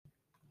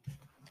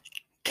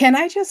Can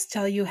I just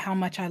tell you how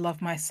much I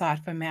love my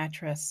Saatva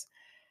mattress?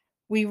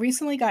 We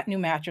recently got new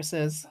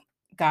mattresses,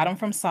 got them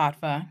from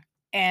Saatva,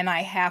 and I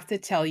have to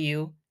tell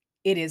you,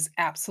 it is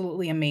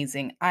absolutely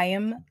amazing. I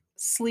am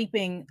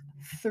sleeping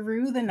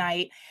through the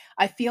night.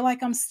 I feel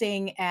like I'm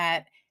staying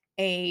at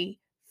a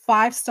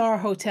five-star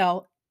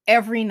hotel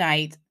every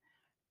night,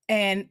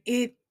 and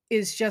it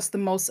is just the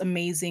most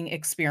amazing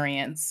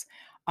experience.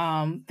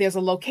 There's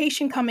a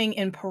location coming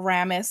in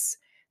Paramus.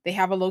 They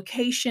have a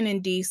location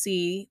in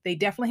DC. They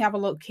definitely have a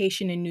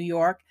location in New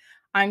York.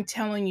 I'm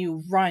telling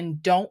you, run,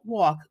 don't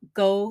walk.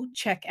 Go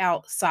check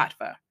out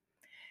Saatva.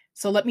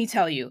 So let me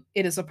tell you,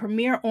 it is a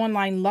premier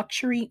online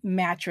luxury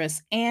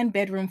mattress and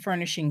bedroom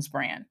furnishings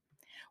brand.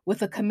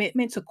 With a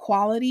commitment to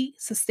quality,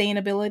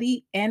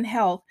 sustainability, and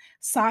health,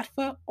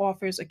 Saatva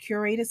offers a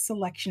curated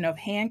selection of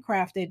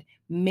handcrafted,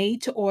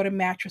 made to order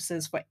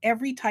mattresses for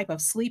every type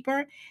of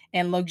sleeper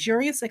and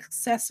luxurious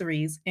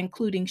accessories,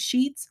 including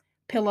sheets,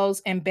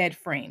 pillows, and bed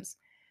frames.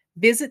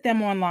 Visit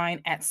them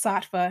online at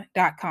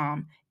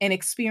saatva.com and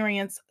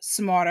experience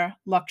smarter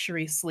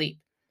luxury sleep.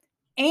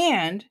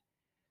 And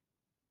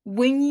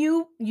when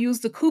you use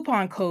the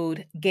coupon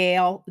code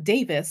Gail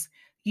Davis,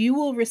 you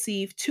will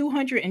receive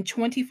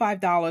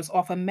 $225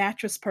 off a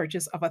mattress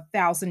purchase of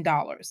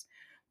 $1,000.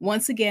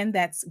 Once again,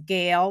 that's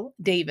Gail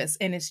Davis,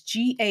 and it's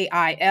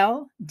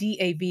GAILDAVIS.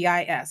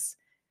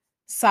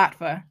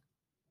 Sattva.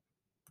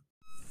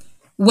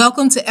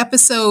 Welcome to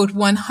episode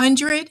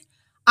 100.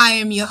 I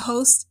am your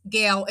host,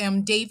 Gail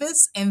M.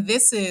 Davis, and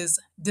this is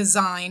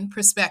Design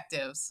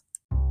Perspectives.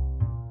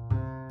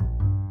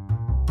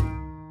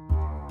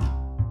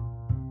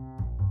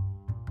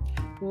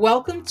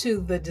 Welcome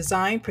to the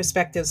Design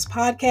Perspectives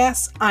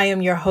podcast. I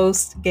am your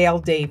host, Gail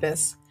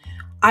Davis.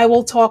 I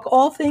will talk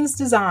all things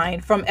design,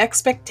 from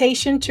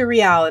expectation to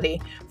reality,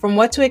 from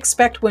what to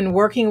expect when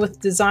working with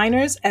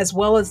designers as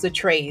well as the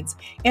trades.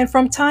 And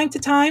from time to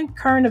time,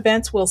 current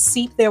events will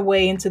seep their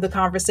way into the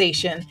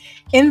conversation.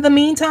 In the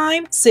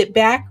meantime, sit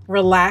back,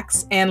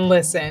 relax, and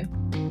listen.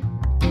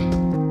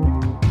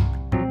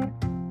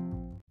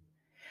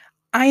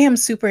 I am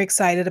super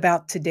excited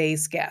about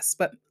today's guest,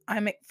 but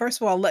first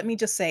of all, let me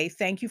just say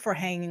thank you for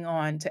hanging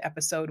on to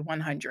episode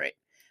 100.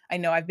 I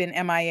know I've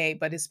been MIA,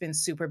 but it's been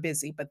super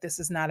busy, but this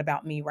is not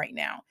about me right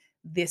now.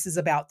 This is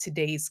about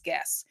today's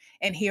guest.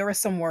 And here are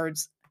some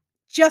words,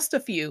 just a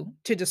few,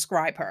 to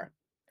describe her: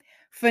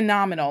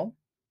 phenomenal,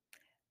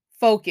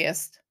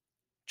 focused,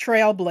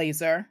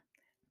 trailblazer,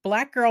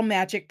 Black girl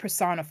magic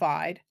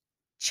personified,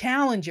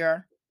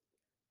 challenger,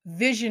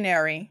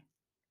 visionary,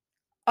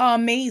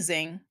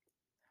 amazing,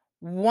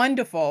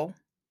 wonderful,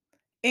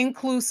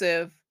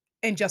 inclusive,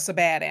 and just a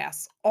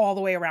badass all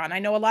the way around. I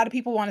know a lot of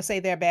people want to say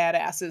they're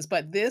badasses,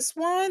 but this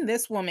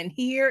woman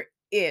here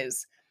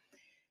is.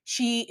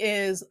 She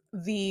is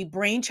the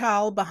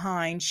brainchild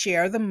behind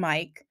Share the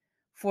Mic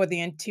for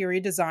the interior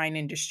design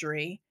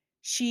industry.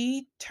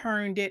 She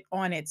turned it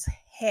on its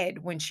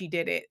head when she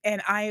did it.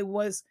 And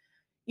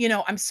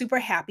I'm super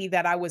happy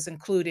that I was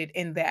included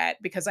in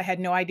that because I had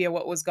no idea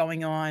what was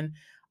going on.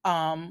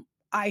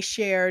 I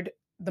shared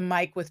the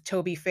mic with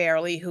Toby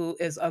Fairley, who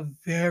is a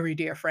very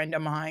dear friend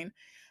of mine.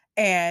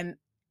 And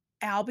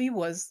Albie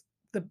was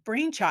the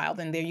brainchild.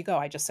 And there you go.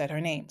 I just said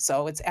her name.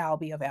 So it's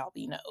Albie of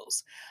Albie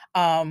Knows.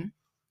 Um,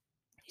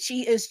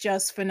 she is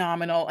just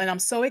phenomenal. And I'm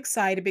so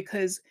excited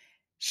because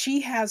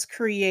she has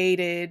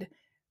created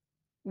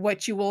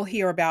what you will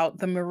hear about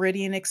the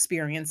Meridian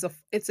Experience.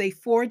 It's a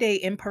 4-day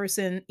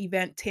in-person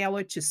event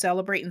tailored to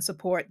celebrate and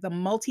support the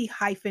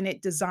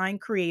multi-hyphenate design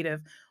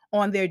creative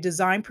on their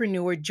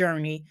designpreneur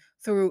journey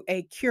through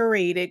a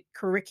curated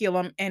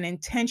curriculum and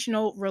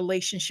intentional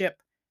relationship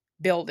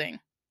building.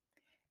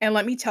 And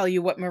let me tell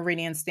you what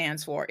Meridian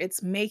stands for.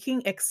 It's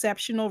making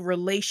exceptional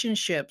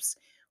relationships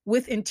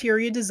with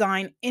interior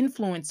design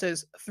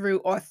influencers through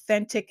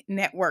authentic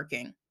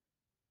networking.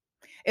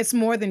 It's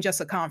more than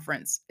just a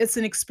conference. It's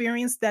an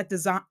experience that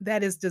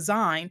is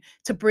designed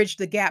to bridge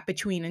the gap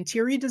between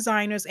interior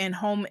designers and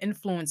home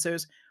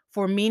influencers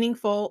for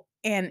meaningful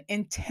and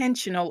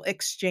intentional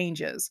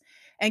exchanges.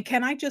 And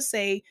can I just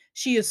say,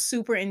 she is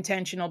super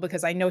intentional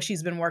because I know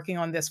she's been working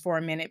on this for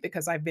a minute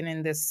because I've been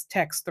in this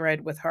text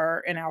thread with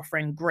her and our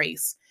friend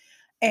Grace.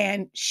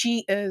 And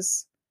she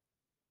is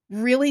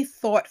really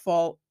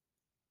thoughtful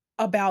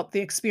about the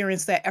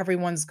experience that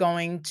everyone's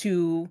going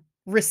to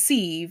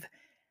receive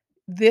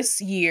this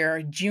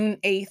year, June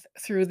 8th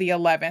through the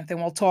 11th,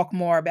 and we'll talk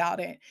more about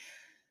it.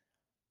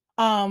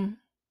 Um,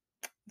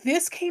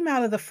 this came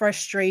out of the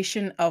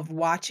frustration of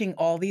watching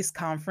all these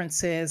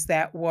conferences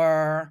that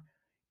were,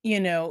 you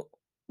know,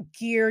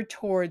 geared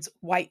towards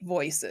white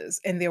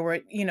voices. And there were,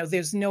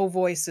 there's no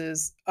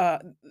voices.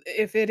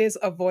 If it is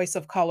a voice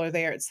of color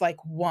there, it's like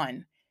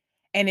one.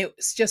 And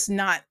it's just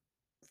not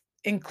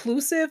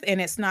inclusive and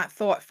it's not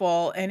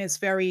thoughtful and it's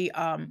very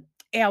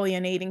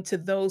alienating to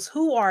those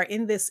who are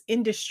in this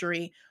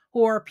industry,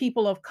 who are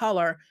people of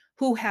color,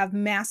 who have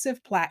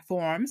massive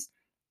platforms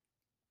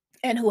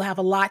and who have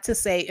a lot to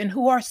say and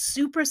who are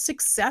super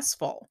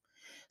successful.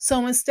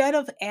 So instead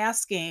of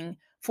asking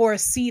for a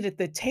seat at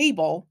the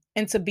table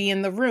and to be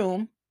in the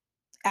room,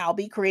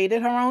 Albie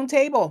created her own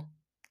table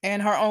in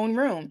her own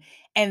room.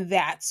 And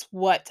that's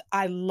what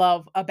I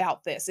love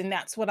about this. And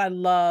that's what I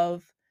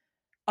love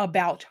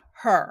about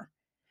her.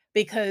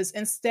 Because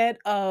instead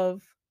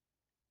of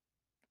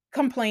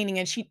complaining,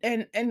 and she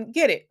and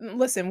get it,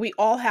 listen, we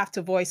all have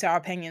to voice our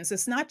opinions.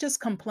 It's not just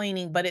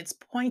complaining, but it's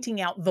pointing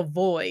out the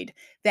void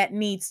that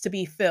needs to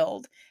be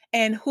filled.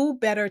 And who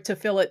better to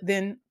fill it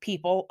than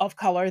people of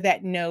color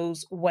that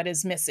knows what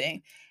is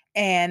missing?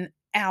 And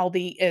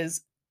Albie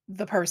is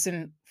the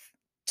person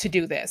to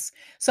do this.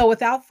 So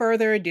without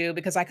further ado,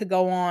 because I could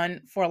go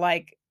on for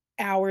like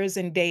hours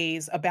and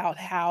days about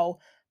how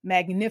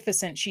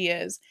magnificent she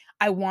is,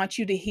 I want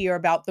you to hear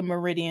about the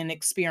Meridian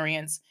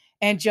Experience.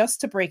 And just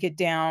to break it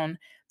down,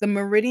 the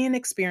Meridian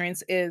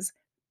Experience is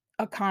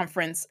a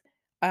conference.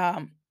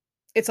 Um,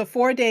 it's a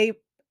 4-day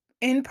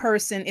in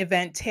person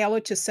event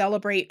tailored to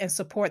celebrate and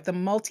support the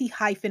multi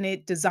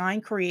hyphenate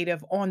design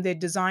creative on their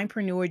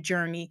designpreneur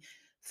journey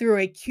through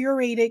a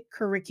curated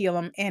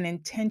curriculum and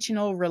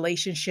intentional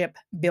relationship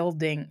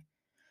building.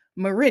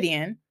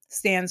 Meridian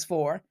stands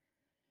for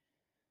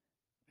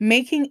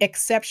Making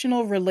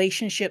Exceptional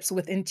Relationships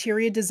with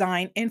Interior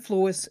Design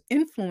Influencers,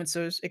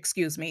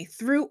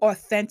 through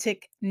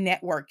authentic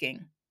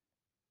networking.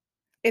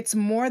 It's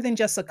more than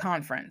just a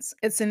conference.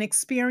 It's an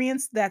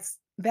experience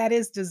that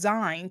is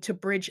designed to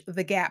bridge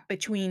the gap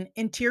between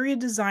interior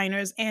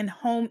designers and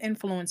home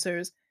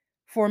influencers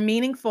for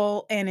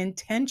meaningful and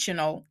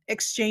intentional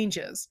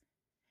exchanges.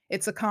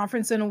 It's a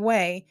conference in a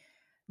way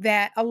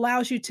that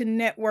allows you to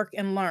network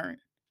and learn.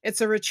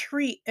 It's a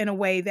retreat in a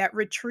way that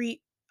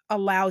retreat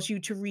allows you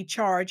to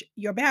recharge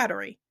your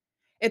battery.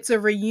 It's a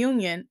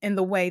reunion in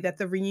the way that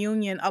the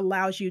reunion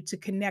allows you to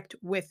connect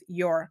with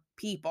your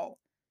people.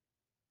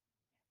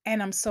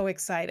 And I'm so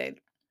excited.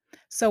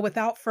 So,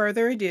 without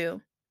further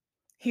ado,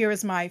 here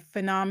is my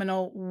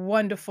phenomenal,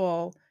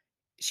 wonderful,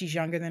 she's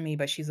younger than me,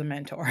 but she's a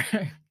mentor,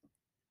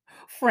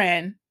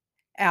 friend,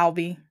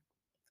 Albie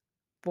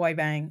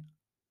Boybang,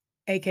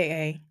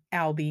 aka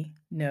Albie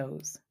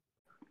Knows.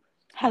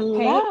 Hey,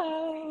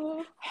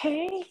 Hello.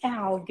 hey,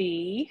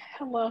 Albie.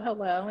 Hello,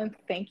 hello, and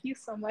thank you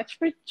so much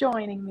for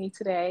joining me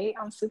today.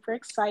 I'm super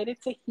excited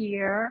to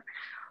hear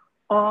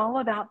all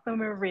about the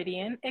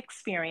Meridian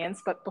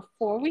experience. But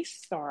before we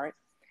start,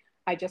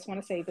 I just want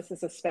to say this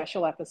is a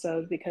special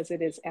episode because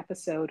it is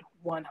episode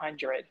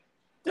 100.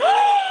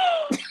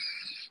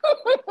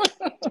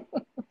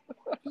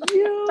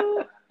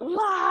 You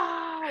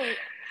lie.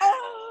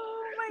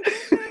 Oh my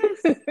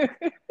goodness.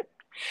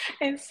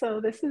 And so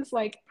this is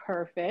like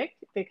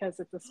perfect because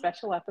it's a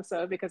special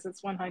episode because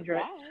it's 100.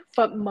 Yes.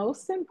 But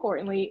most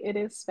importantly, it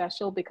is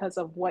special because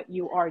of what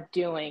you are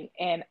doing.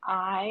 And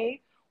I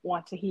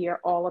want to hear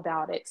all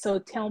about it. So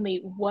tell me,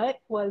 what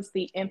was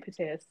the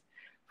impetus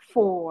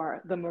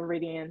for the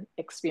Meridian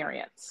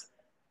experience?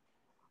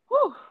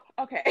 Whew.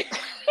 Okay.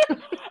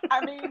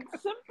 I mean,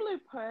 simply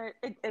put,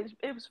 it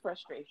was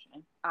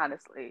frustration,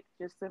 honestly.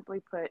 Just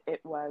simply put, it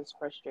was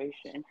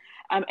frustration.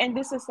 And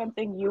this is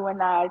something you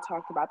and I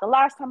talked about the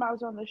last time I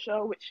was on the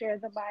show with Share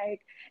the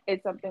Mic.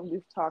 It's something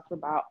we've talked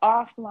about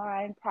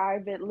offline,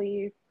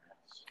 privately.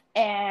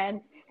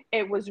 And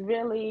it was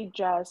really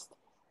just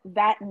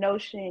that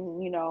notion,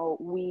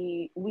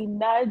 we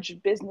nudge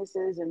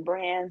businesses and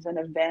brands and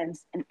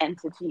events and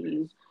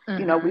entities, we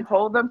Mm-hmm.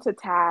 hold them to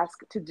task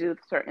to do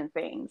certain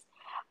things,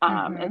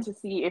 and Mm-hmm. to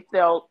see if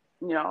they'll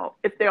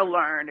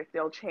learn, if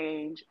they'll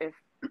change, if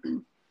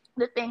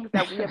the things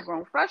that we have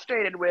grown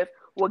frustrated with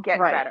will get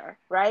Right, better,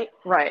 right?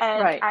 right,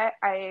 And right.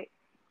 I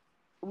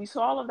we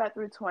saw all of that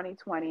through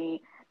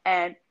 2020.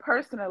 And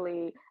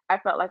personally, I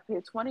felt like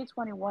here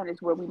 2021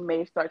 is where we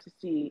may start to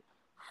see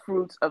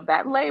fruits of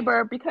that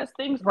labor because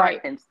things aren't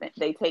Right. instant,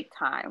 they take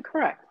time.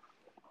 Correct.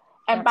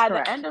 And That's by the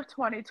correct. end of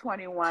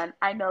 2021,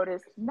 I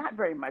noticed not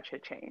very much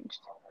had changed.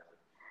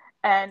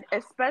 And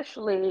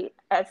especially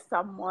as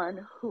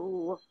someone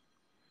who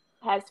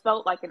has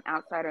felt like an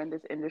outsider in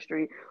this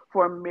industry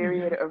for a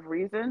myriad Mm-hmm. of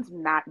reasons,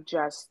 not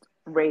just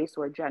race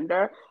or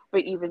gender,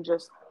 but even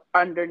just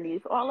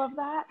underneath all of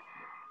that,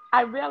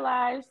 I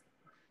realized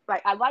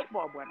like a light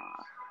bulb went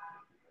off.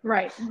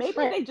 Right, Maybe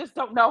right. they just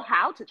don't know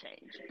how to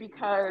change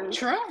because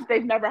True.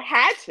 they've never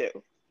had to,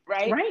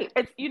 right? Right.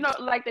 It's,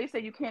 like they say,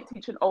 you can't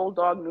teach an old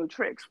dog new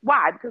tricks.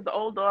 Why? Because the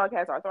old dog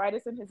has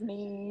arthritis in his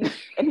knees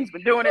and he's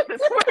been doing it this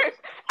way.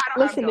 I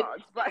don't have Listen,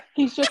 dogs, but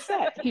he's just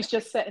set. He's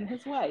just set in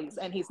his ways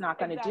and he's not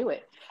going to do exactly.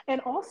 it. And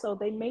also,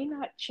 they may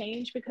not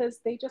change because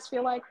they just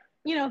feel like,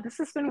 this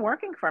has been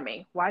working for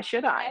me. Why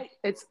should I?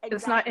 It's not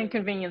Exactly.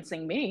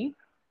 inconveniencing me.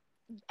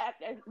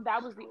 And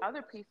that was the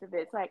other piece of it.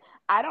 It's like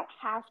I don't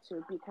have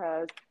to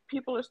because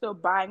people are still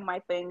buying my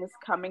things,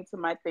 coming to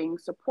my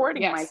things,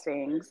 supporting my Yes.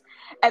 things.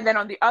 And then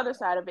on the other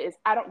side of it is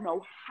I don't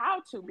know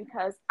how to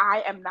because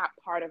I am not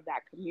part of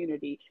that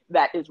community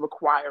that is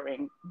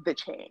requiring the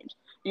change.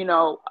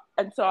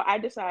 And so I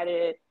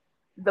decided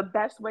the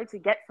best way to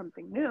get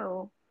something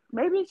new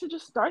maybe is to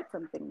just start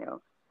something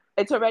new.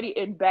 It's already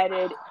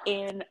embedded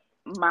in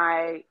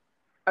my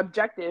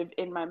objective,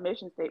 in my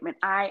mission statement.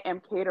 I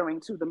am catering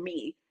to the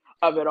me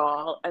of it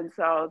all. And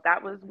so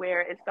that was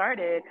where it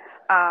started.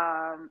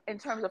 In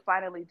terms of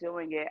finally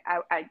doing it,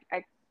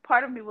 I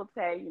part of me will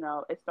say, you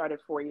know, it started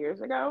 4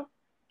 years ago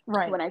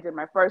Right. when I did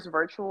my first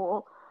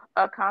virtual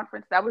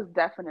conference. That was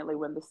definitely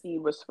when the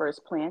seed was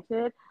first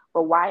planted.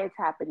 But why it's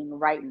happening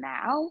right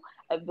now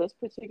at this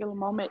particular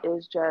moment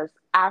is just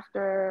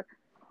after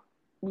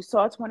we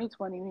saw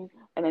 2020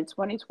 and in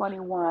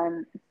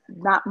 2021,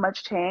 not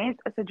much changed.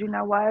 I said, you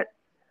know what?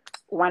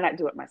 Why not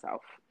do it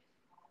myself?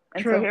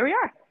 And so True. here we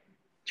are.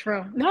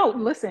 True. No,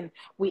 listen,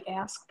 we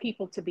ask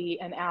people to be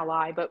an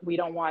ally, but we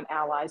don't want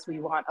allies. We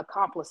want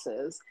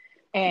accomplices.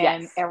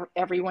 And Yes.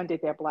 everyone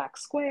did their black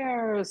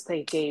squares.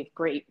 They gave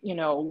great,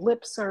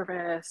 lip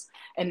service.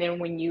 And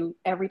then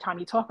every time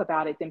you talk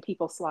about it, then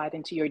people slide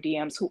into your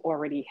DMs who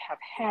already have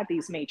had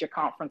these major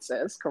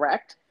conferences,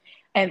 correct?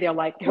 And they're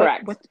like,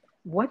 Correct.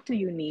 what do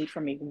you need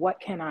from me? What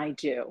can I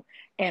do?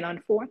 And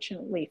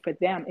unfortunately for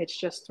them, it's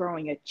just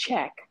throwing a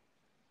check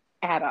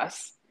at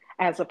us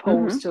as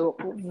opposed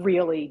Mm-hmm. to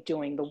really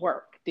doing the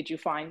work. Did you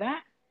find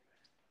that?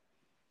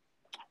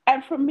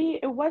 And for me,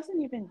 it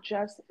wasn't even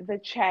just the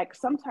check.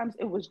 Sometimes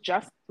it was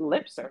just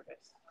lip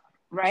service,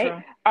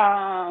 right? True.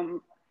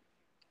 Um,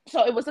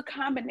 so it was a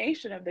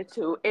combination of the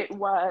two. It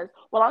was,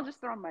 well, I'll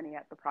just throw money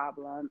at the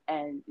problem,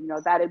 and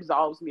that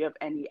absolves me of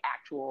any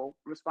actual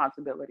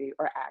responsibility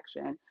or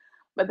action.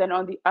 But then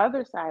on the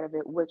other side of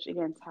it, which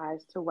again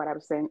ties to what I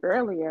was saying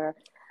earlier,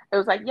 it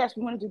was like, yes,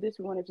 we want to do this,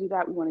 we want to do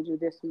that, we want to do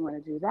this, we want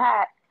to do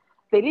that.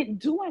 They didn't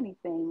do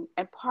anything,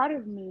 and part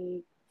of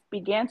me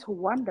began to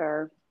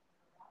wonder,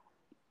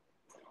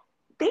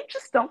 they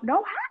just don't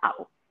know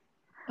how.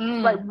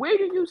 Like, Mm, where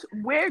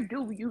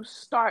do you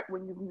start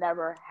when you've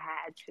never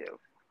had to? You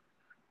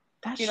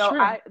that's know,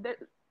 true.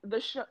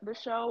 the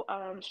show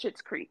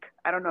Schitt's Creek.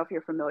 I don't know if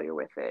you're familiar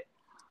with it.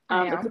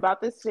 I It's am.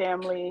 about this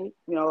family.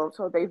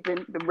 So they've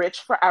been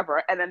rich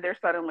forever, and then they're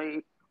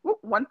suddenly, whoop,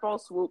 one fell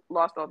swoop,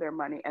 lost all their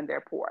money, and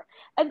they're poor,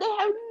 and they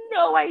have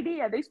no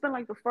idea. They spend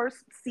like the first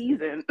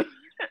season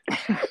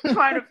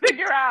trying to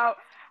figure out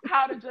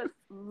how to just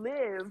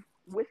live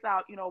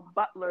without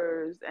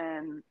butlers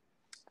and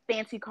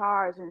fancy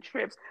cars and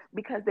trips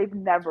because they've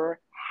never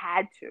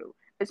had to,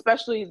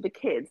 especially the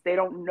kids. They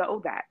don't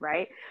know that,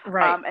 right?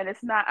 Right. And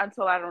it's not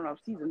until, I don't know,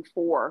 season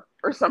 4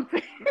 or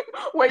something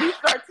where you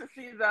start to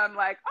see them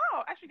like,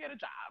 oh, I should get a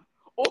job.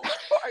 or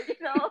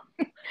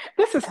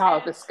This is how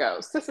and this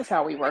goes. This is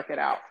how we work it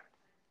out.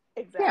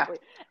 Yeah. exactly.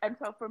 And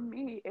so for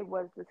me, it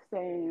was the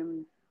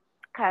same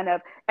kind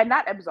of, and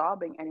not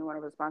absolving anyone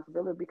of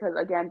responsibility, because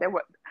again,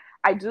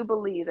 I do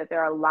believe that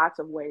there are lots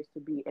of ways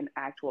to be an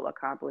actual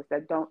accomplice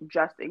that don't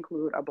just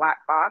include a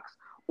black box,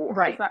 or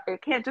Right.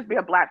 it can't just be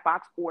a black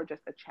box or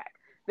just a check.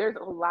 There's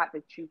a lot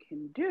that you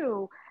can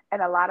do,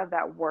 and a lot of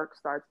that work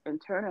starts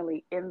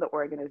internally in the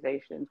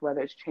organizations, whether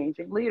it's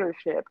changing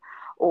leadership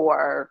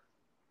or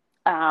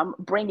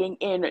bringing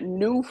in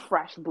new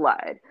fresh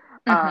blood.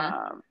 Mm-hmm.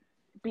 um,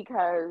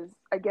 because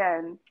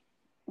again,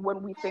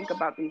 when we think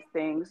about these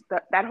things,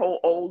 that whole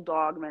old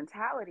dog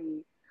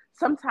mentality,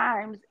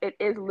 sometimes it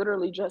is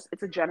literally just,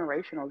 it's a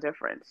generational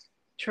difference.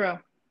 True.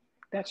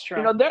 That's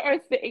true. There are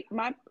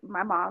my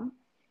mom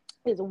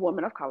is a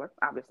woman of color,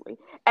 obviously,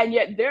 and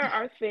yet there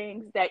are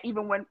things that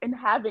even when in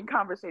having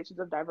conversations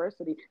of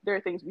diversity, there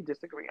are things we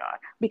disagree on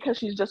because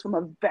she's just from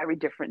a very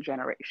different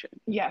generation,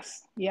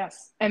 Yes.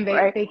 Yes. And they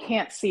right? they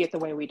can't see it the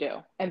way we do.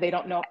 And they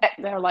don't know.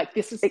 They're like,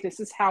 this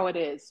is how it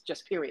is,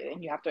 just period.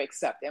 And you have to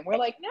accept it. And we're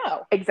like,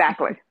 no.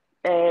 Exactly.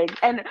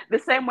 And the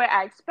same way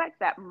I expect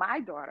that my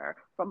daughter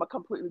from a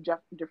completely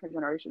different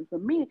generation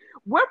from me,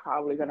 we're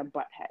probably going to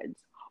butt heads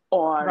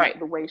on Right.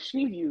 the way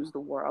she views the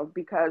world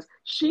because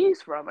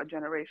she's from a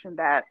generation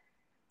that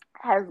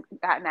has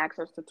gotten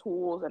access to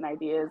tools and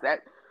ideas that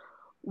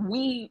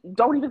we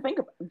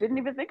didn't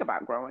even think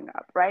about growing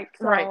up, right?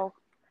 Right. So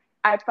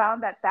I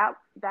found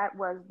that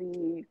was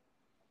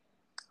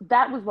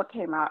what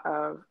came out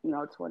of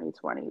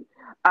 2020.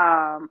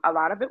 A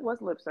lot of it was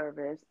lip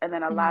service, and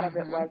then a lot of it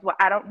Mm-hmm. was, well,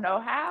 I don't know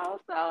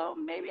how, so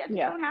maybe I just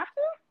Yeah. don't have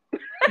to.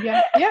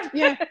 Yeah. Yeah.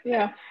 Yeah.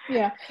 Yeah.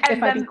 Yeah. If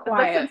And I be then the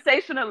quiet.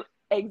 sensational,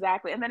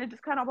 exactly, and then it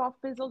just kind of all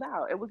fizzled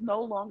out. It was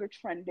no longer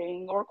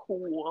trending or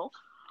cool,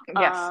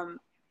 Yes. um,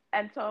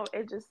 and so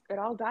it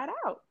all died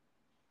out.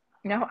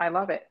 No, I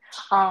love it.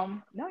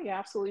 No, you're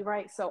absolutely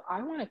right. So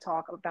I want to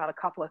talk about a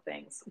couple of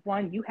things.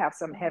 One, you have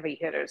some heavy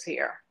hitters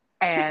here.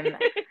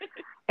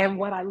 And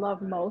what I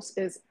love most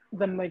is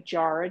the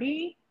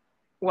majority,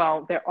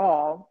 well, they're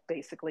all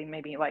basically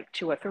maybe like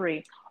two or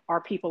three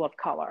are people of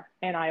color.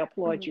 And I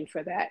applaud Mhm. you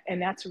for that.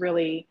 And that's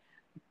really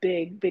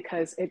big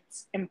because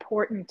it's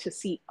important to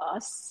see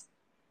us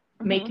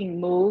Mhm.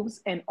 making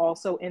moves and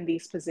also in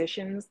these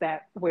positions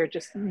that where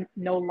just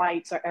no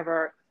lights are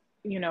ever,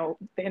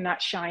 they're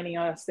not shining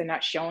on us, they're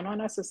not shown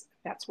on us.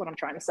 That's what I'm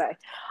trying to say. Yes,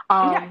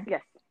 um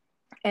yes.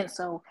 and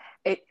so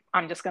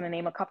I'm just going to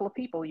name a couple of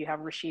people. You have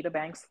Rashida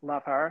Banks,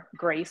 love her.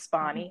 Grace Mhm.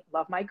 Bonnie,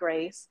 love my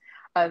Grace.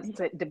 Yeah.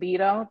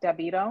 Debito,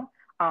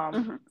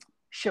 Mhm.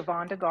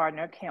 Shavonda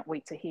Gardner, can't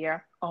wait to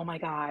hear. Oh my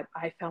God,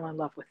 I fell in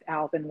love with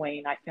Alvin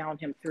Wayne. I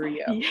found him through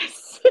you.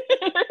 Yes.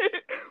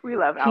 We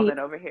love He, Alvin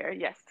over here.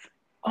 Yes.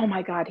 oh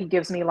my God, he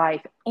gives me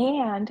life.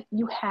 And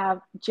you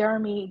have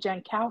Jeremy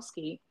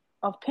Jankowski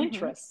of Hmm.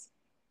 Pinterest.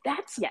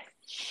 That's Yes.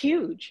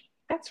 huge.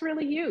 That's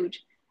really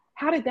huge.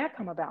 How did that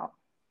come about?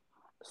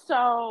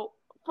 So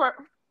for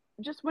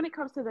just when it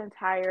comes to the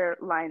entire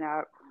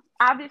lineup,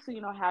 obviously,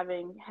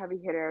 having heavy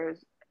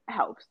hitters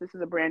helps. This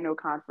is a brand new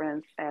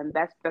conference, and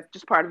that's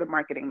just part of the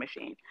marketing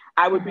machine.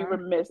 I would be Hmm.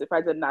 remiss if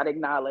I did not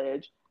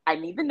acknowledge I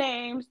need the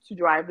names to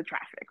drive the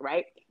traffic,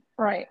 right?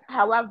 Right.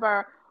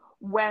 However,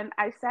 when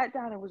I sat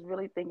down and was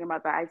really thinking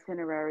about the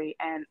itinerary,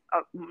 and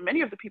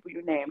many of the people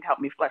you named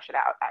helped me flesh it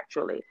out,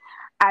 actually,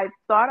 I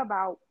thought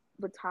about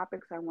the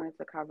topics I wanted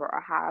to cover or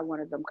how I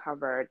wanted them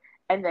covered,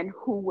 and then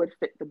who would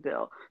fit the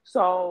bill.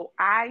 So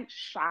I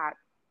shot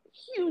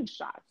huge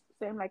shots,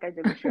 same like I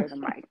did with Share the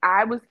Mic.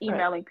 I was Right.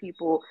 emailing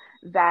people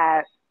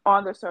that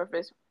on the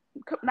surface,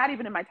 not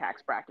even in my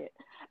tax bracket.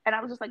 And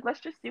I was just like,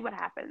 let's just see what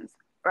happens.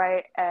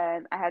 Right.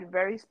 And I had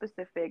very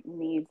specific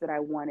needs that I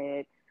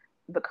wanted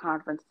the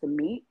conference to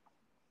meet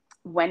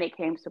when it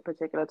came to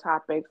particular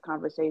topics,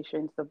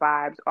 conversations, the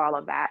vibes, all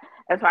of that.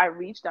 And so I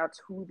reached out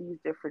to these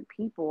different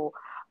people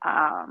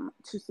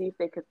to see if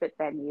they could fit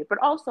that need, but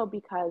also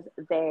because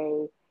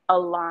they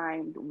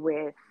aligned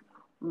with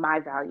my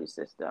value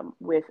system,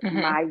 with Hmm.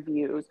 my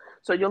views.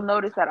 So you'll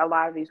notice that a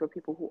lot of these were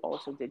people who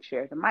also did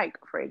Share the Mic,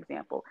 for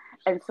example.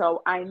 And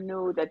so I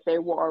knew that they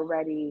were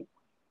already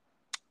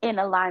in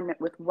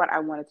alignment with what I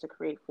wanted to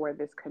create for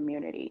this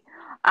community.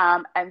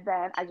 And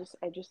then I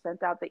just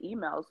sent out the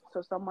emails.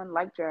 So someone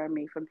like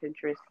Jeremy from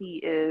Pinterest, he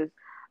is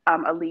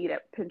a lead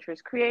at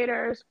Pinterest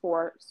creators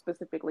for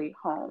specifically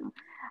home.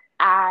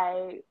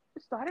 I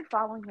started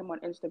following him on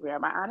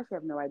Instagram. I honestly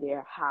have no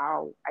idea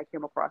how I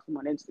came across him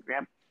on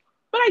Instagram,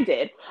 but I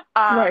did.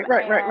 Right,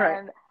 right, right, right.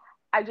 And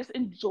I just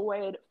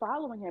enjoyed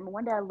following him. And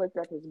one day I looked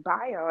at his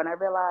bio and I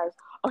realized,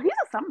 oh, he's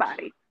a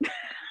somebody.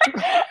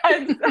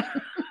 And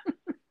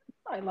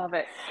I love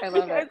it. I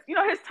love because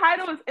it. his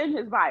title is in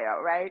his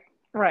bio, right?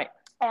 Right.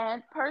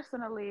 And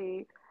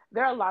personally,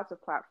 there are lots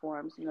of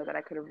platforms that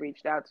I could have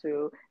reached out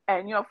to,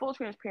 and full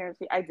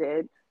transparency, I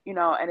did,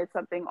 and it's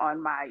something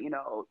on my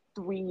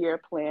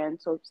 3-year plan,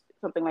 so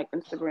something like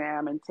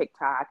Instagram and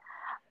TikTok.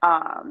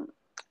 um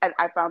and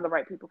I found the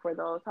right people for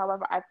those.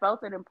 However, I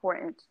felt it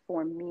important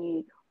for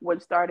me when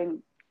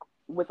starting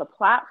with a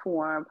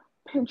platform.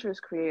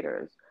 Pinterest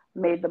creators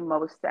made the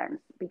most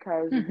sense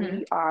because Hmm.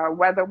 we are,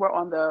 whether we're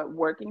on the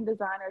working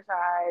designer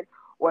side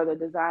or the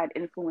design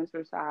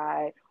influencer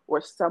side or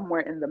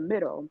somewhere in the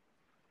middle,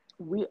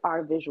 we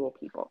are visual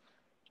people.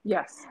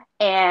 Yes.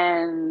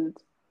 And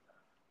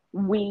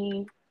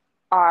we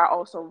are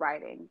also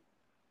writing,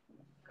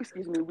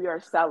 excuse me, we are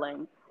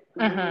selling,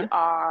 we Hmm.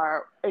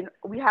 are, and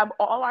we have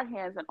all our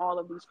hands in all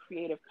of these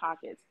creative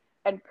pockets.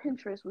 And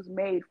Pinterest was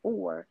made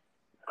for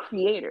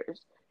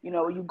creators.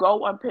 You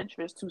go on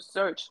Pinterest to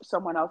search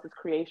someone else's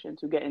creation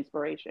to get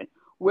inspiration.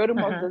 Where do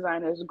most Hmm.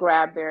 designers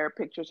grab their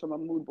pictures from a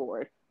mood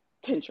board?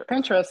 Pinterest.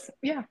 Pinterest.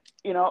 Yeah.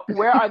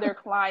 Where are their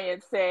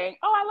clients saying,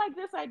 "Oh, I like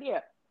this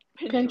idea"?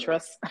 Pinterest.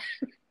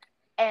 Pinterest.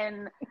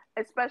 And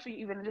especially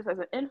even just as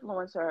an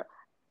influencer,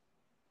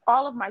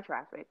 all of my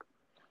traffic,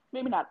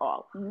 maybe not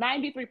all,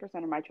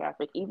 93% of my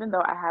traffic, even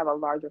though I have a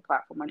larger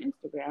platform on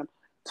Instagram,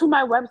 to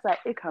my website,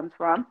 it comes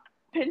from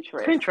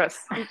Pinterest Pinterest.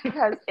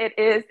 because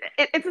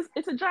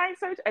it's a giant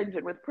search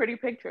engine with pretty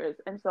pictures.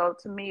 And so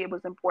to me, it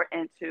was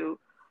important to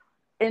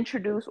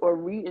introduce or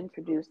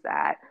reintroduce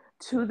that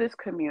to this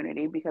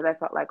community because I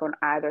felt like on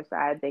either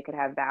side they could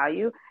have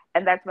value.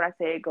 And that's what I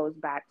say it goes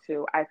back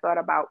to. I thought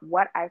about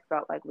what I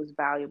felt like was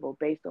valuable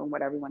based on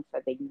what everyone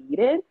said they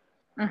needed.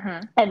 Hmm.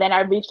 And then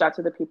I reached out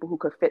to the people who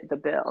could fit the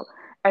bill.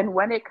 And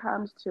when it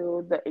comes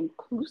to the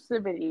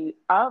inclusivity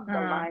of the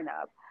Mm.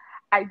 lineup,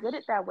 I did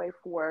it that way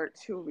for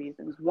two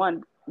reasons.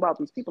 One, well,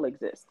 these people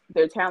exist.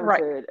 They're Right.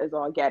 talented as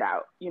all get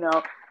out.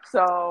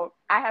 So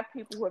I have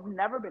people who have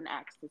never been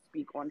asked to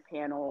speak on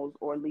panels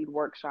or lead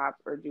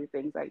workshops or do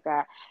things like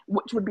that,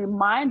 which would be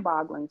mind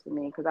boggling to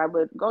me because I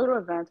would go to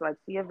events or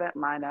I'd see event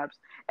lineups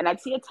and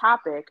I'd see a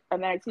topic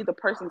and then I'd see the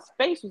person's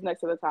face was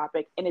next to the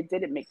topic and it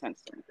didn't make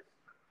sense to me.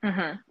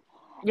 Hmm.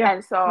 Yeah.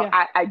 And so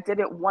Yeah. I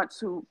didn't want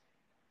to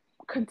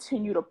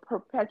continue to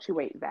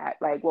perpetuate that.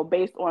 Like, well,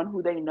 based on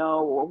who they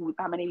know or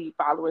how many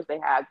followers they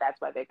have,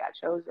 that's why they got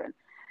chosen.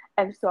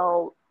 And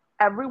so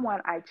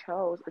everyone I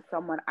chose is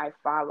someone I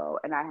follow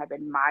and I have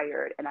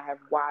admired and I have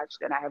watched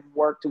and I have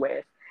worked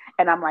with.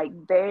 And I'm like,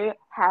 they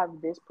have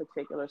this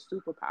particular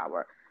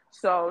superpower.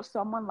 So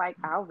someone like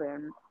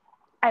Alvin,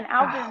 and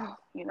Alvin's,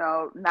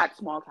 Oh, not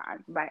small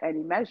time by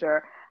any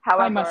measure.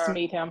 I must However,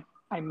 meet him.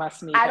 I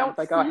must meet I him. don't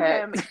But go see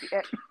ahead. him.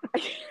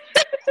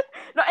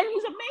 No, and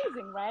he's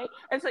amazing, right?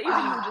 And so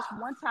even you just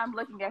one time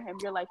looking at him,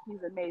 you're like,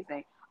 he's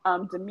amazing.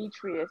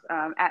 Demetrius,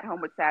 at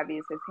home with Savvy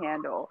is his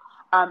handle,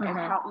 and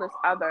Hmm. countless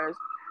others.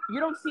 You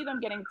don't see them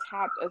getting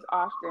tapped as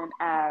often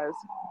as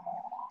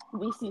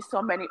we see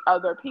so many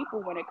other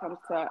people when it comes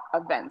to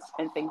events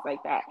and things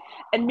like that.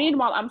 And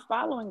meanwhile, I'm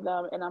following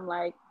them and I'm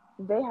like,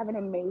 they have an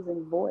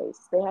amazing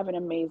voice. They have an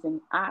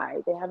amazing eye.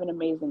 They have an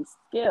amazing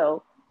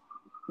skill.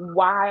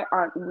 why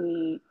aren't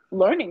we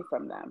learning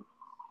from them?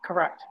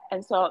 Correct.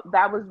 And so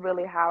that was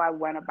really how I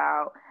went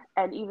about.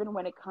 And even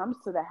when it comes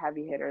to the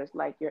heavy hitters,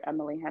 like your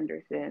Emily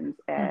Hendersons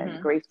and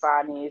Mm-hmm. Grace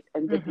Bonnies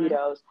and Mm-hmm.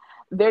 DeVitos,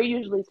 they're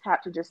usually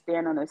tapped to just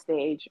stand on a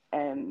stage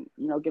and,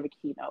 give a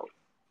keynote.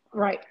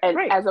 Right. And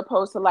Right. as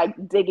opposed to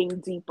like digging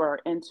deeper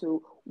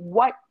into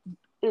what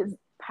is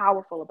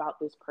powerful about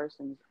this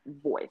person's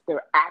voice,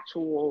 their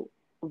actual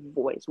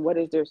voice. What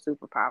is their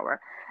superpower?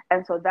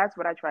 And so that's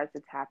what I tried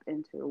to tap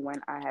into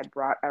when I had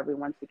brought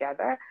everyone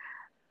together.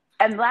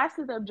 And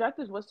lastly, the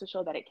objective was to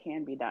show that it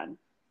can be done.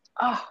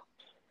 Oh,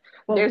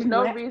 well, There's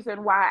no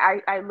reason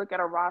why I look at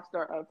a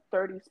roster of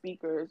 30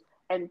 speakers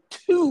and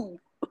 2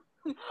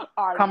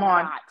 are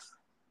not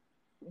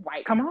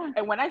white. Come on.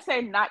 And when I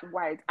say not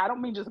white, I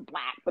don't mean just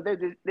black, but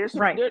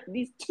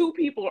these 2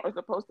 people are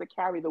supposed to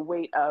carry the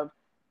weight of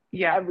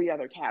every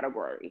other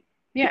category.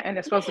 Yeah, and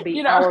it's supposed to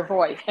be our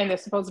voice, and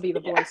it's supposed to be the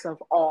voice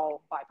of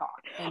all BIPOC,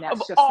 and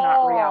that's just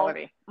not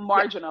reality.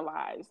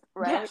 Marginalized,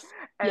 right? Yes.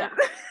 And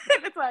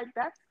it's like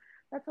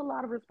that's a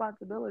lot of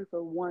responsibility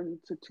for 1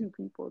 to 2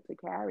 people to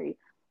carry.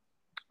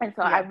 And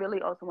so I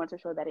really also want to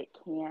show that it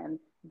can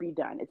be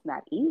done. It's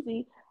not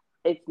easy.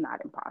 It's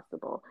not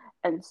impossible.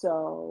 And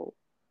so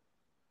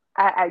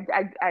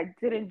I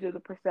didn't do the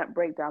percent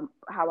breakdown.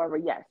 However,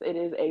 yes, it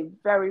is a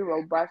very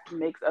robust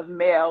mix of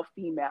male,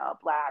 female,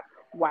 Black,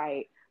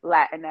 white,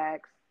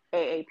 Latinx,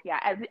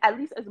 AAPI, at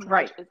least as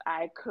much as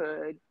I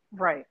could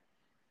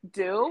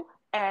do.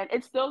 And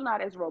it's still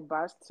not as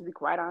robust, to be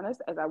quite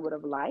honest, as I would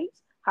have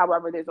liked.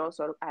 However, there's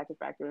also, I had to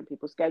factor in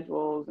people's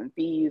schedules and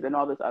fees and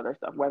all this other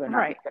stuff, whether or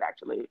not we could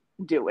actually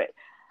do it.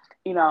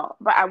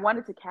 But I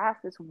wanted to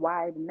cast this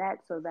wide net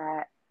so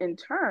that in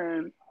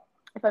turn,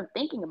 if I'm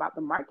thinking about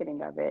the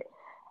marketing of it,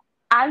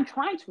 I'm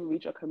trying to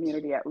reach a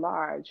community at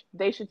large.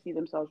 They should see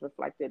themselves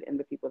reflected in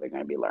the people they're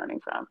going to be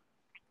learning from.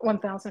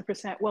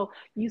 1000%. Well,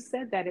 you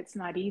said that it's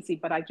not easy,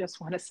 but I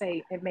just want to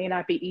say it may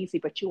not be easy,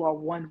 but you are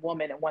one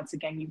woman. And once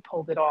again, you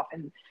pulled it off.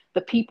 And the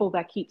people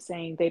that keep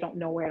saying they don't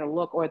know where to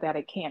look or that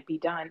it can't be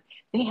done,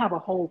 they have a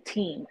whole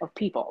team of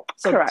people.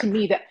 So to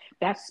me,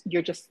 that's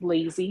you're just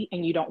lazy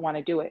and you don't want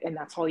to do it. And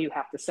that's all you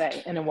have to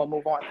say. And then we'll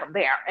move on from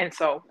there. And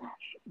so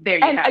there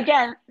you have it. And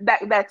again,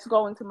 that's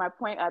going to my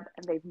point of,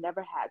 and they've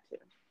never had to.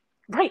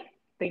 Right.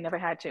 They never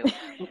had to.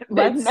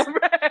 They've never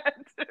had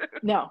to.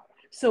 No.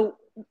 So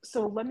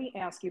let me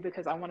ask you,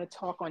 because I want to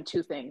talk on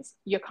 2 things.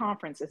 Your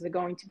conference, is it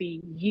going to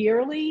be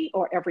yearly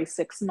or every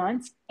 6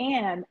 months?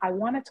 And I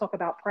want to talk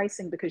about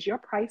pricing, because your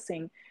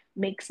pricing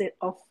makes it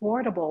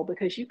affordable,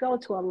 because you go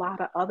to a lot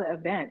of other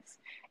events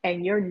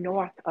and you're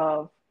north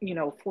of,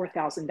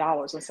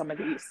 $4,000 on some of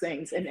these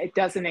things. And it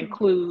doesn't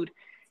include,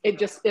 it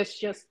just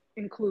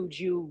includes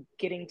you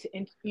getting to,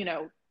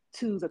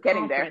 to the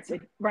conference.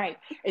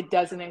 It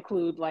doesn't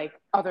include like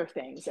other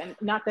things, and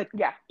not that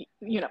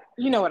you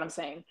know what I'm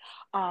saying.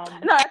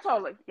 No,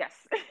 totally, yes.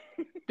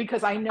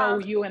 Because I know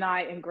you and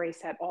I and Grace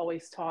had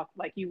always talked,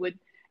 like you would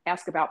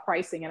ask about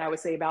pricing and I would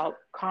say about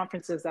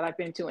conferences that I've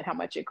been to and how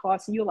much it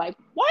costs, and you're like,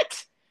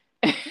 what?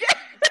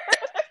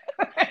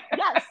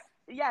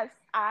 Yes.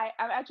 I'm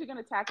actually going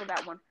to tackle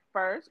that one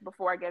first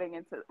before getting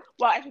into,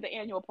 well, actually the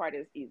annual part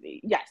is easy.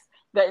 Yes,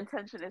 the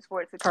intention is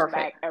for it to come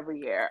back every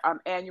year,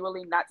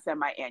 annually, not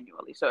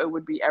semi-annually. So it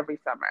would be every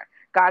summer.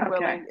 God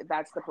willing,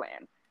 that's the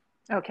plan.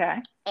 Okay.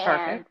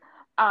 And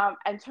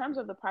in terms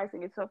of the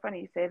pricing, it's so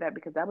funny you say that,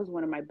 because that was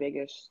one of my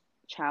biggest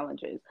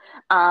challenges.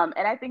 And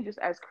I think just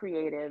as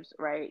creatives,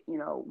 right,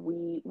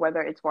 we,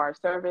 whether it's for our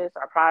service,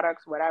 our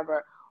products,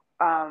 whatever,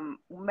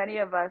 many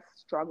of us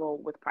struggle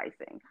with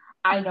pricing.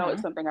 I know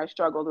it's something I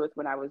struggled with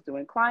when I was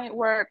doing client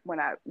work,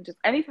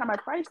 anytime I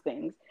price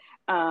things.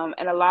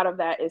 And a lot of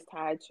that is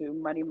tied to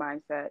money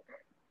mindset.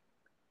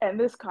 And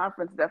this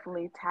conference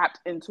definitely tapped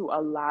into a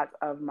lot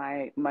of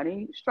my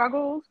money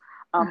struggles,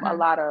 a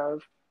lot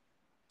of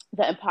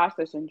the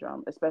imposter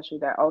syndrome, especially,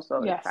 that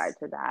also is tied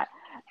to that.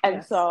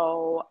 And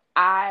so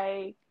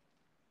I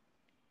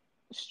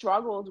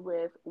struggled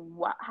with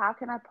how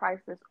can I price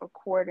this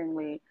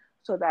accordingly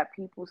so that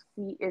people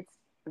see its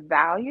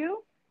value,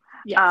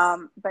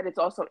 but it's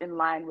also in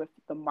line with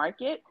the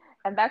market.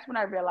 And that's when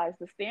I realized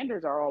the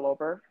standards are all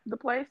over the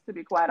place, to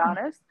be quite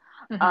honest.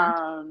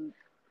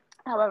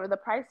 However, the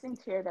pricing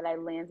tier that I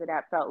landed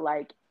at felt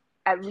like,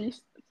 at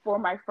least for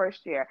my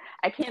first year,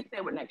 I can't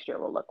say what next year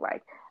will look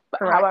like,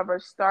 but however,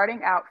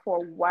 starting out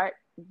for what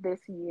this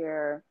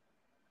year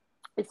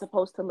is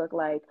supposed to look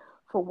like,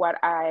 for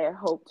what I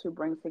hope to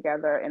bring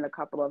together in a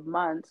couple of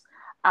months,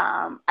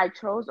 I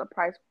chose a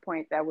price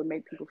point that would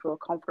make people feel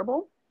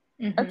comfortable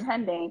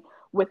attending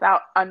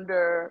without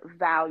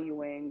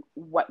undervaluing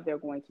what they're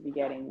going to be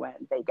getting when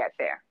they get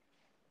there.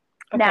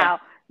 Now,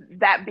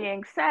 that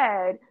being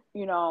said,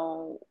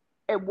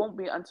 it won't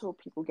be until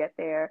people get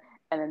there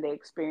and then they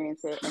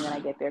experience it and then I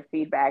get their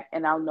feedback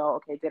and I'll know,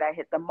 okay, did I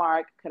hit the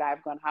mark? Could I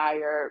have gone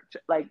higher?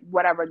 Like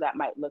whatever that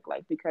might look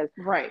like. Because,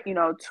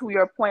 to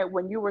your point,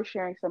 when you were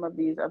sharing some of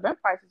these event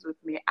prices with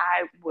me,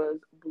 I was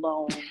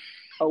blown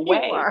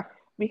away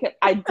because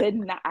I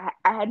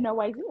had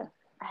no idea.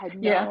 I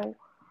had no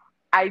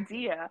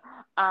idea.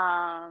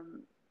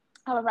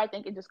 However, I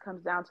think it just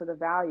comes down to the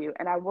value.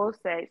 And I will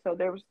say, so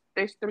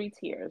there's three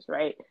tiers,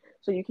 right?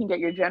 So you can get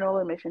your general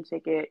admission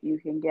ticket, you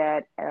can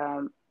get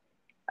an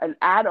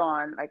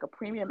add-on, like a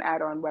premium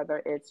add-on,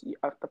 whether it's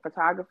a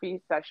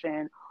photography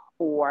session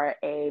or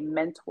a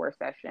mentor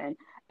session,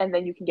 and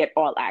then you can get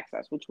all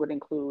access, which would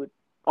include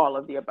all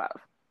of the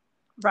above.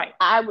 Right.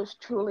 I was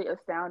truly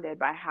astounded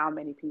by how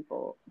many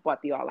people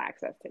bought the all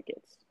access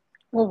tickets.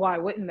 Well, why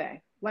wouldn't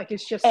they? Like,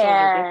 it's just so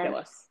And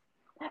ridiculous.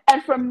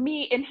 and for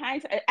me, in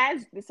hindsight,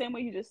 as the same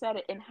way you just said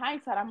it, in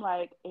hindsight, I'm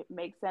like, it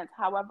makes sense.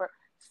 However,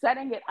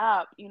 setting it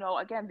up,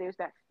 again, there's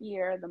that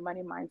fear, the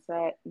money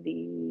mindset,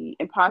 the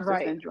imposter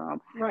Right.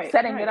 syndrome. Right.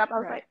 Setting Right. it up, I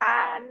was Right. like,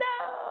 I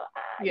know.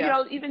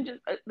 Yeah. Even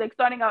just like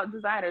starting out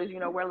designers,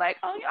 we're like,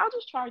 oh, yeah, I'll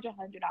just charge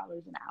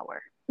 $100 an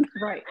hour.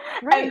 Right.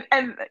 Right.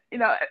 And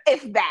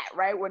it's that,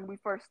 right, when we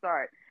first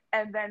start.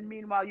 And then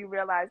meanwhile, you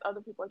realize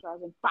other people are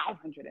charging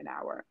 $500 an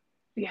hour.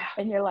 Yeah.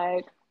 And you're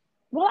like,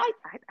 well,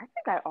 I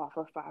think I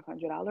offer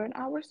 $500 an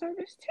hour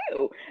service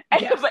too.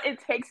 Yes. But it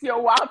takes you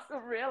a while to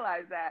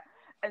realize that.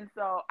 And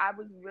so I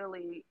was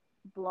really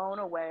blown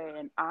away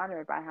and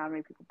honored by how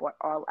many people bought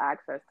all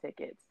access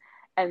tickets.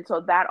 And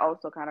so that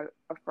also kind of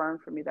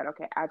affirmed for me that,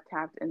 okay, I've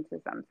tapped into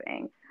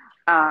something.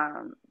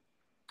 And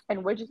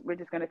we're just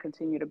going to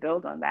continue to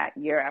build on that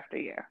year after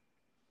year.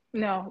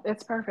 No,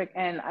 it's perfect.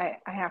 And I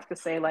have to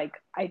say, like,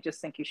 I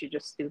just think you should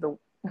just do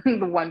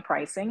the one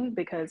pricing,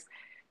 because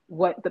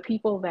what the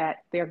people that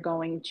they're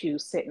going to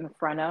sit in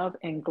front of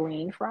and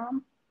glean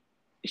from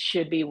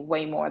should be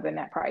way more than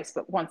that price.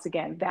 But once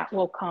again, that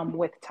will come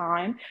with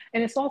time.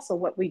 And it's also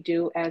what we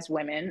do as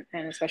women,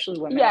 and especially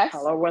women of Yes.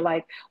 color. We're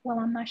like, well,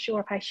 I'm not sure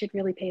if I should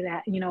really pay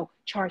that,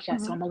 charge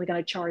that. So I'm only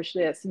going to charge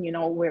this. And,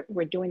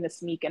 we're doing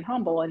this meek and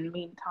humble. In the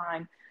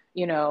meantime,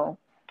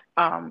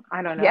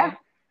 I don't know. Yeah.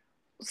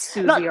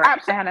 Susie or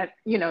Anna,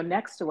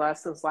 next to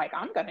us is like,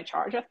 I'm going to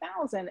charge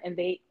 1,000, and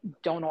they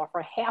don't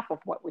offer half of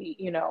what we,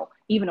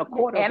 even a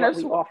quarter of what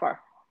we offer.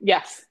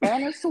 Yes.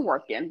 Anna's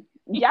working.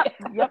 Yep.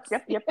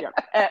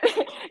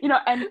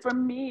 And for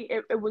me,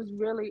 it was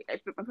really,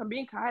 if I'm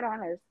being quite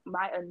honest,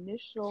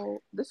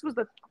 this was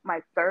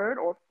my third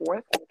or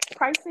fourth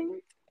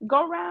pricing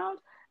go round,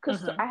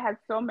 because I had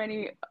so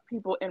many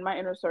people in my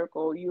inner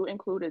circle, you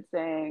included,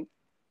 saying,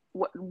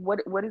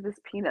 what is this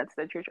peanuts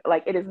that you're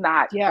like? It is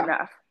not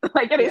enough.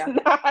 Like, it is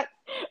not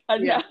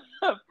enough.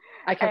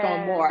 I kept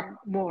on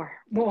more.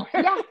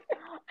 Yeah.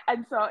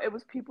 And so it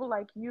was people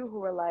like you who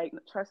were like,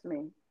 trust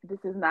me, this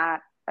is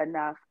not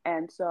enough.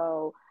 And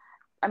so,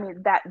 I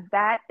mean,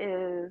 that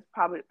is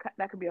probably,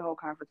 that could be a whole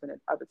conference in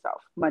and of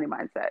itself, money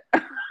mindset.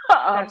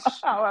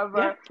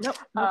 However,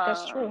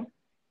 that's true.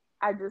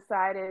 I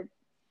decided,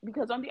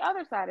 because on the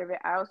other side of it,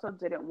 I also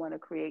didn't want to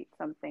create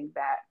something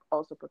that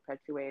also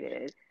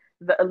perpetuated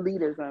the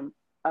elitism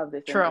of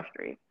this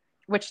industry.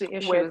 Which the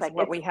issue is like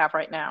what we have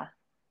right now.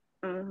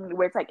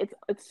 Where it's like,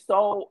 it's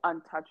so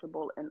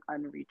untouchable and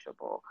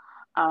unreachable.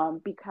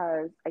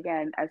 Because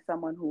again, as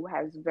someone who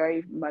has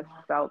very much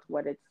felt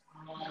what it's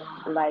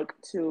like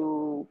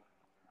to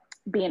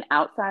be an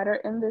outsider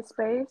in this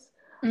space,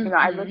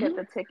 I look at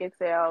the ticket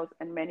sales,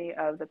 and many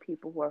of the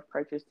people who have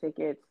purchased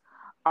tickets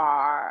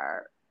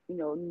are,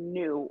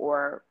 new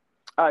or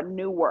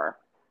newer.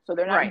 So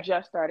they're not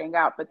just starting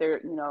out, but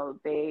they're,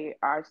 they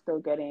are still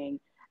getting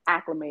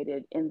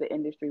acclimated in the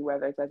industry,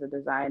 whether it's as a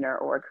designer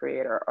or a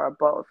creator or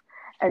both.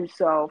 And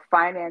so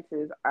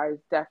finances are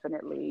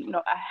definitely,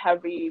 a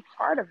heavy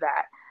part of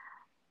that.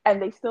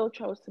 And they still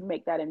chose to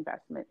make that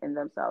investment in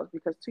themselves,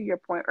 because to your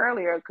point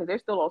earlier, because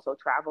there's still also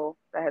travel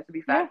that has to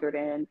be factored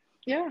in.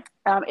 Yeah.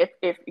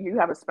 If you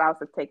have a spouse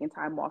that's taking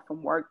time off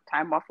from work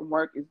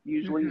is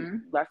usually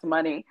less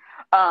money.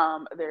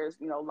 There's,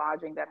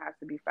 lodging that has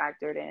to be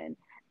factored in.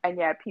 And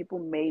yet people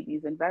made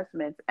these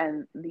investments,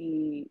 and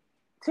the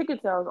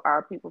ticket sales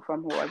are people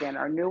from who, again,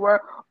 are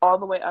newer, all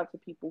the way up to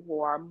people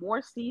who are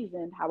more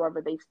seasoned.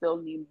 However, they still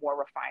need more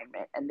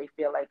refinement, and they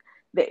feel like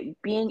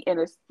being in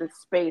the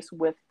space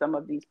with some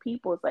of these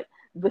people is like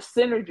the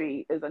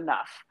synergy is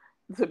enough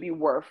to be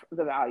worth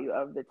the value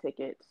of the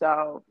ticket.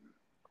 So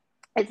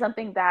it's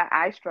something that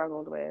I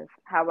struggled with.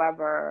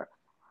 However,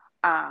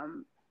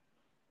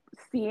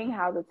 seeing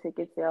how the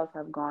ticket sales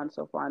have gone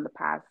so far in the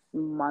past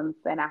month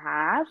and a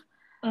half,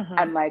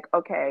 I'm like,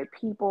 okay,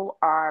 people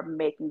are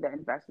making the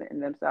investment in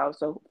themselves.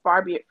 So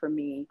far be it for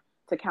me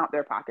to count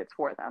their pockets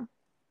for them.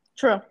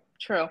 True.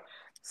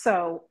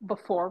 So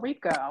before we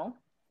go,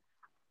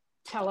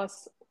 tell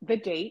us the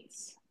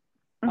dates,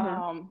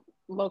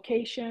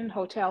 location,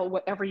 hotel,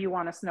 whatever you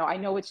want us to know. I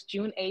know it's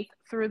June 8th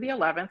through the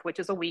 11th, which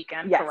is a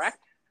weekend, correct?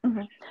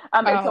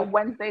 It's a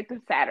Wednesday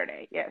through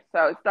Saturday. Yes.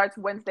 So it starts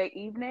Wednesday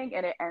evening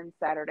and it ends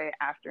Saturday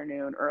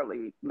afternoon,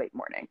 late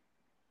morning.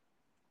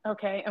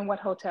 Okay. And what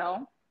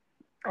hotel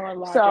or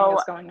lodging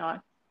is going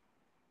on?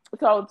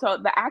 So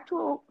the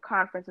actual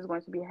conference is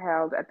going to be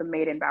held at the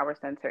Maiden Bauer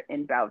Center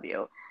in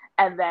Bellevue.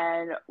 And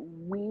then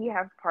we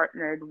have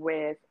partnered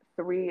with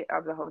 3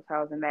 of the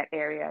hotels in that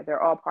area.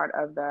 They're all part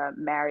of the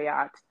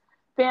Marriott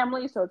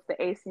family. So it's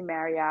the AC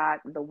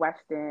Marriott, the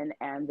Westin,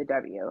 and the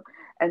W.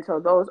 And so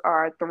those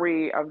are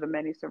three of the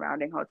many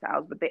surrounding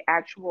hotels. But the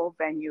actual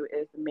venue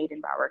is the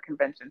Maidenbauer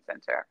Convention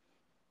Center,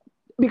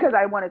 because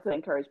I wanted to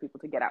encourage people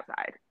to get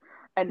outside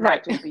and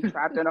not just be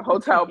trapped in a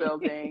hotel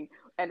building.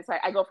 And it's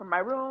like I go from my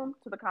room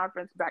to the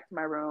conference, back to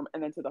my room,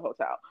 and then to the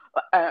hotel,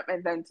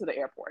 and then to the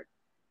airport.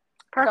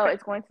 Perfect. So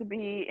it's going to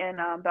be in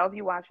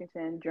Bellevue,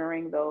 Washington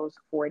during those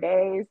 4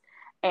 days.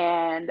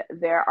 And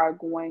there are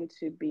going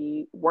to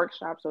be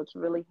workshops, so it's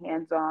really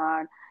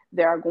hands-on.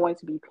 There are going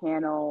to be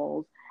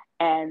panels,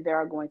 and there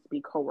are going to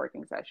be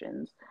co-working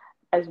sessions,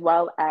 as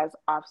well as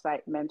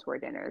offsite mentor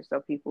dinners.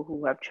 So people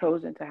who have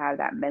chosen to have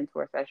that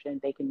mentor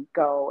session, they can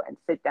go and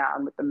sit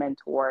down with the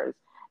mentors,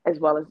 as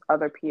well as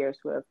other peers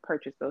who have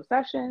purchased those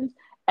sessions,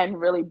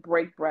 and really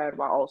break bread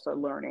while also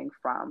learning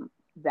from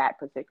that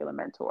particular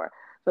mentor.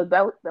 So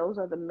those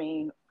are the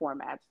main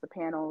formats: the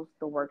panels,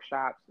 the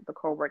workshops, the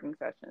co-working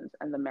sessions,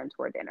 and the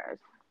mentor dinners.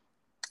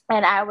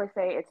 And I would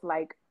say it's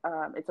like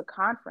it's a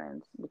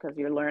conference because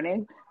you're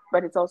learning,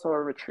 but it's also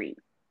a retreat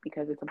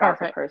because it's about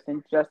the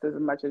person just as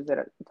much as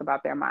it's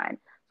about their mind.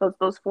 So it's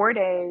those 4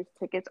 days.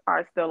 Tickets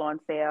are still on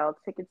sale.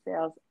 Ticket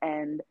sales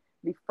end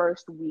the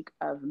first week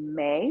of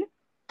May.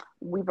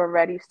 We've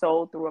already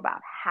sold through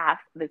about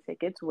half the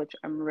tickets, which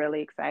I'm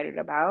really excited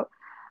about,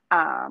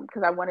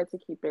 because I wanted to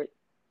keep it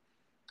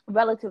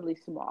relatively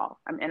small.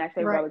 And I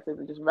say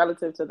relatively, just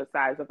relative to the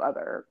size of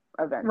other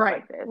events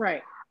like this.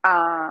 Right.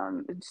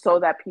 So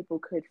that people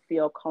could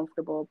feel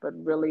comfortable, but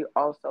really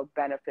also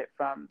benefit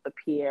from the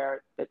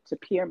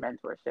peer-to-peer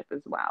mentorship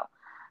as well.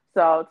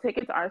 So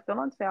tickets are still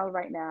on sale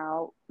right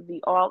now, the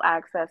all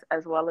access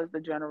as well as the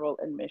general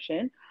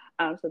admission.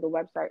 So the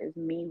website is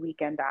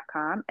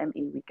meweekend.com,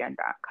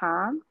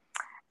 meweekend.com.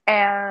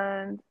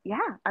 And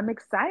yeah, I'm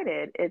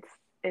excited.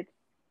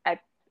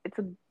 It's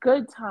a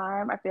good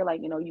time. I feel like,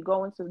 you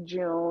go into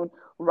June,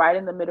 right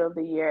in the middle of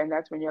the year, and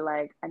that's when you're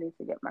like, I need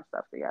to get my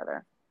stuff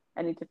together.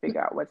 I need to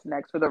figure out what's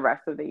next for the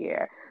rest of the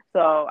year.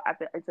 So I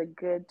think it's a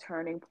good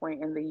turning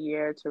point in the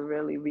year to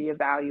really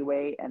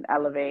reevaluate and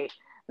elevate.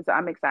 And so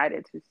I'm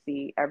excited to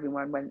see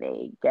everyone when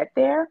they get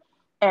there,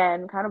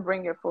 and kind of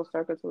bring your full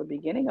circle to the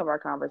beginning of our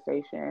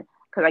conversation.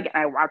 Because again,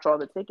 I watch all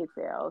the ticket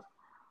sales.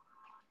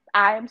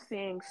 I am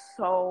seeing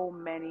so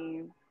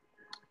many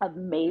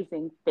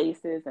amazing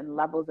faces and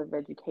levels of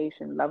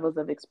education, levels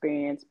of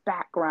experience,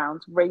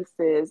 backgrounds,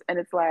 races. And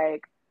it's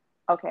like,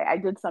 okay, I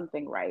did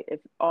something right if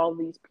all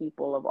these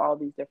people of all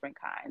these different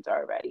kinds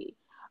are already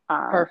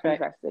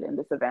invested in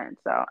this event.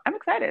 So I'm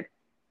excited.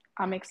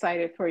 I'm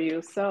excited for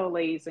you. So,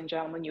 ladies and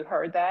gentlemen, you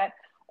heard that.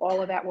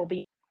 All of that will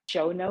be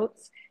show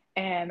notes.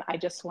 And I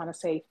just want to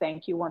say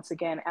thank you once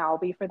again,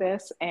 Albie, for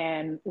this.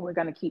 And we're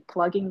going to keep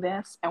plugging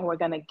this, and we're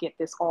going to get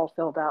this all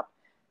filled up.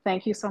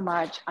 Thank you so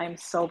much. I'm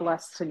so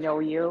blessed to know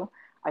you.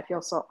 I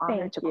feel so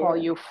honored to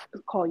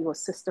call you a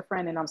sister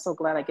friend, and I'm so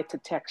glad I get to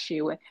text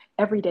you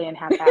every day and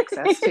have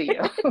access to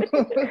you.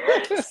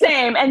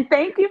 Same, and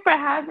thank you for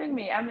having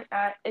me. I mean,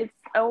 it's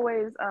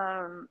always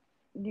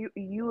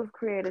you have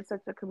created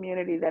such a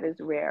community that is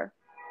rare.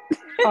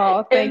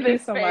 Oh, thank you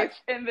so much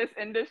in this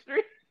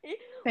industry.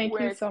 Thank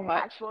you so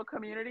much. Actual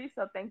community.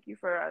 So thank you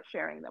for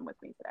sharing them with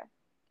me today.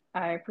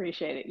 I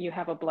appreciate it. You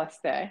have a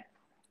blessed day.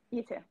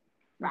 You too.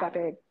 Bye,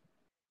 babe.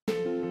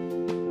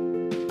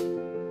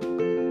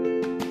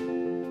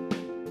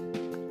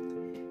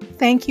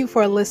 Thank you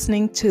for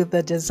listening to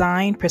the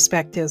Design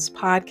Perspectives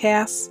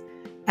podcast.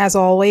 As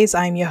always,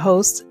 I'm your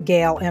host,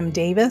 Gail M.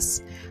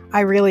 Davis.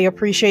 I really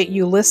appreciate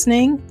you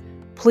listening.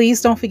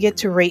 Please don't forget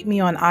to rate me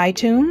on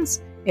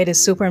iTunes. It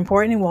is super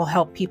important and will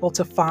help people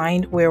to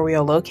find where we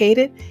are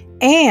located.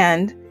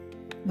 And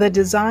the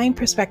Design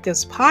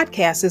Perspectives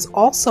podcast is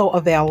also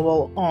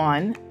available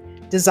on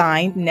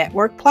Design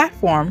Network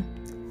platform.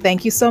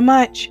 Thank you so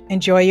much.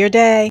 Enjoy your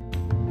day.